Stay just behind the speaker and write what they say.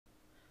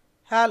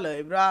Hello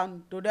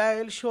everyone, today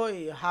I will show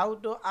you how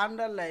to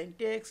underline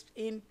text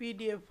in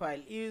PDF file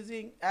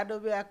using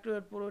Adobe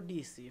Acrobat Pro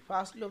DC.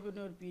 First open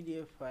your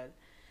PDF file,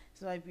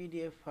 this is my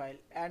PDF file,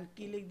 and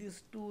click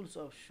this tools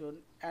option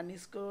and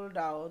scroll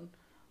down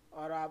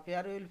or up.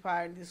 Here you will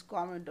find this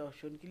comment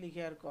option, click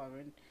here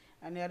comment,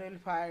 and here you will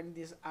find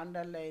this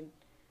underline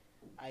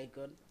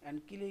icon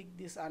and click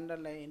this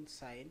underline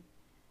sign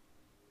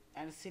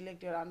and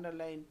select your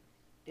underline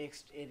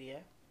text area.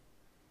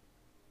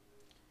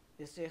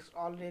 This text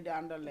already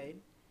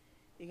underlined.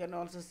 You can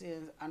also see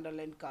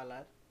underline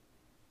color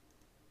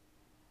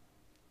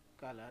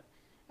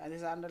and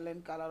this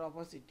underline color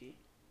opacity,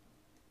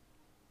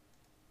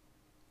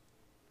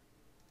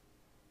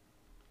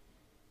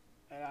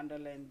 and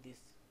underline this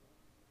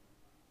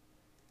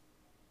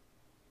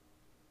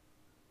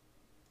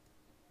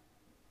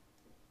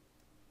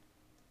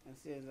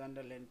and change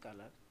underline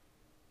color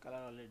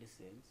already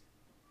changed.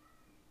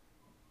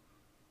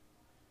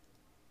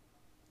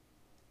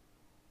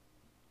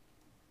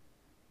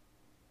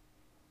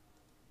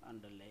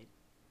 Underline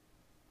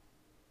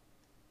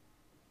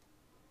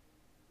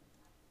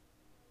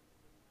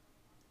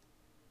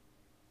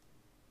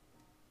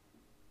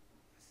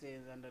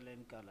change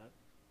underline color,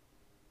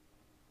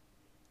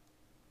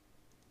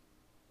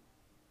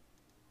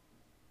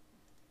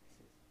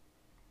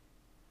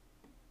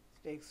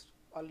 text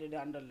already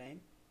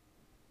underlined,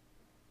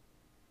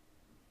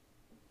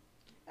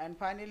 and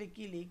finally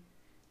click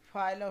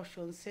file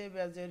option, save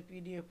as your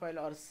PDF file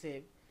or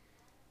save.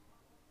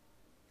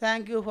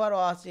 Thank you for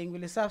watching.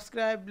 Please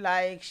subscribe,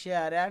 like,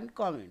 share and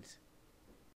comments.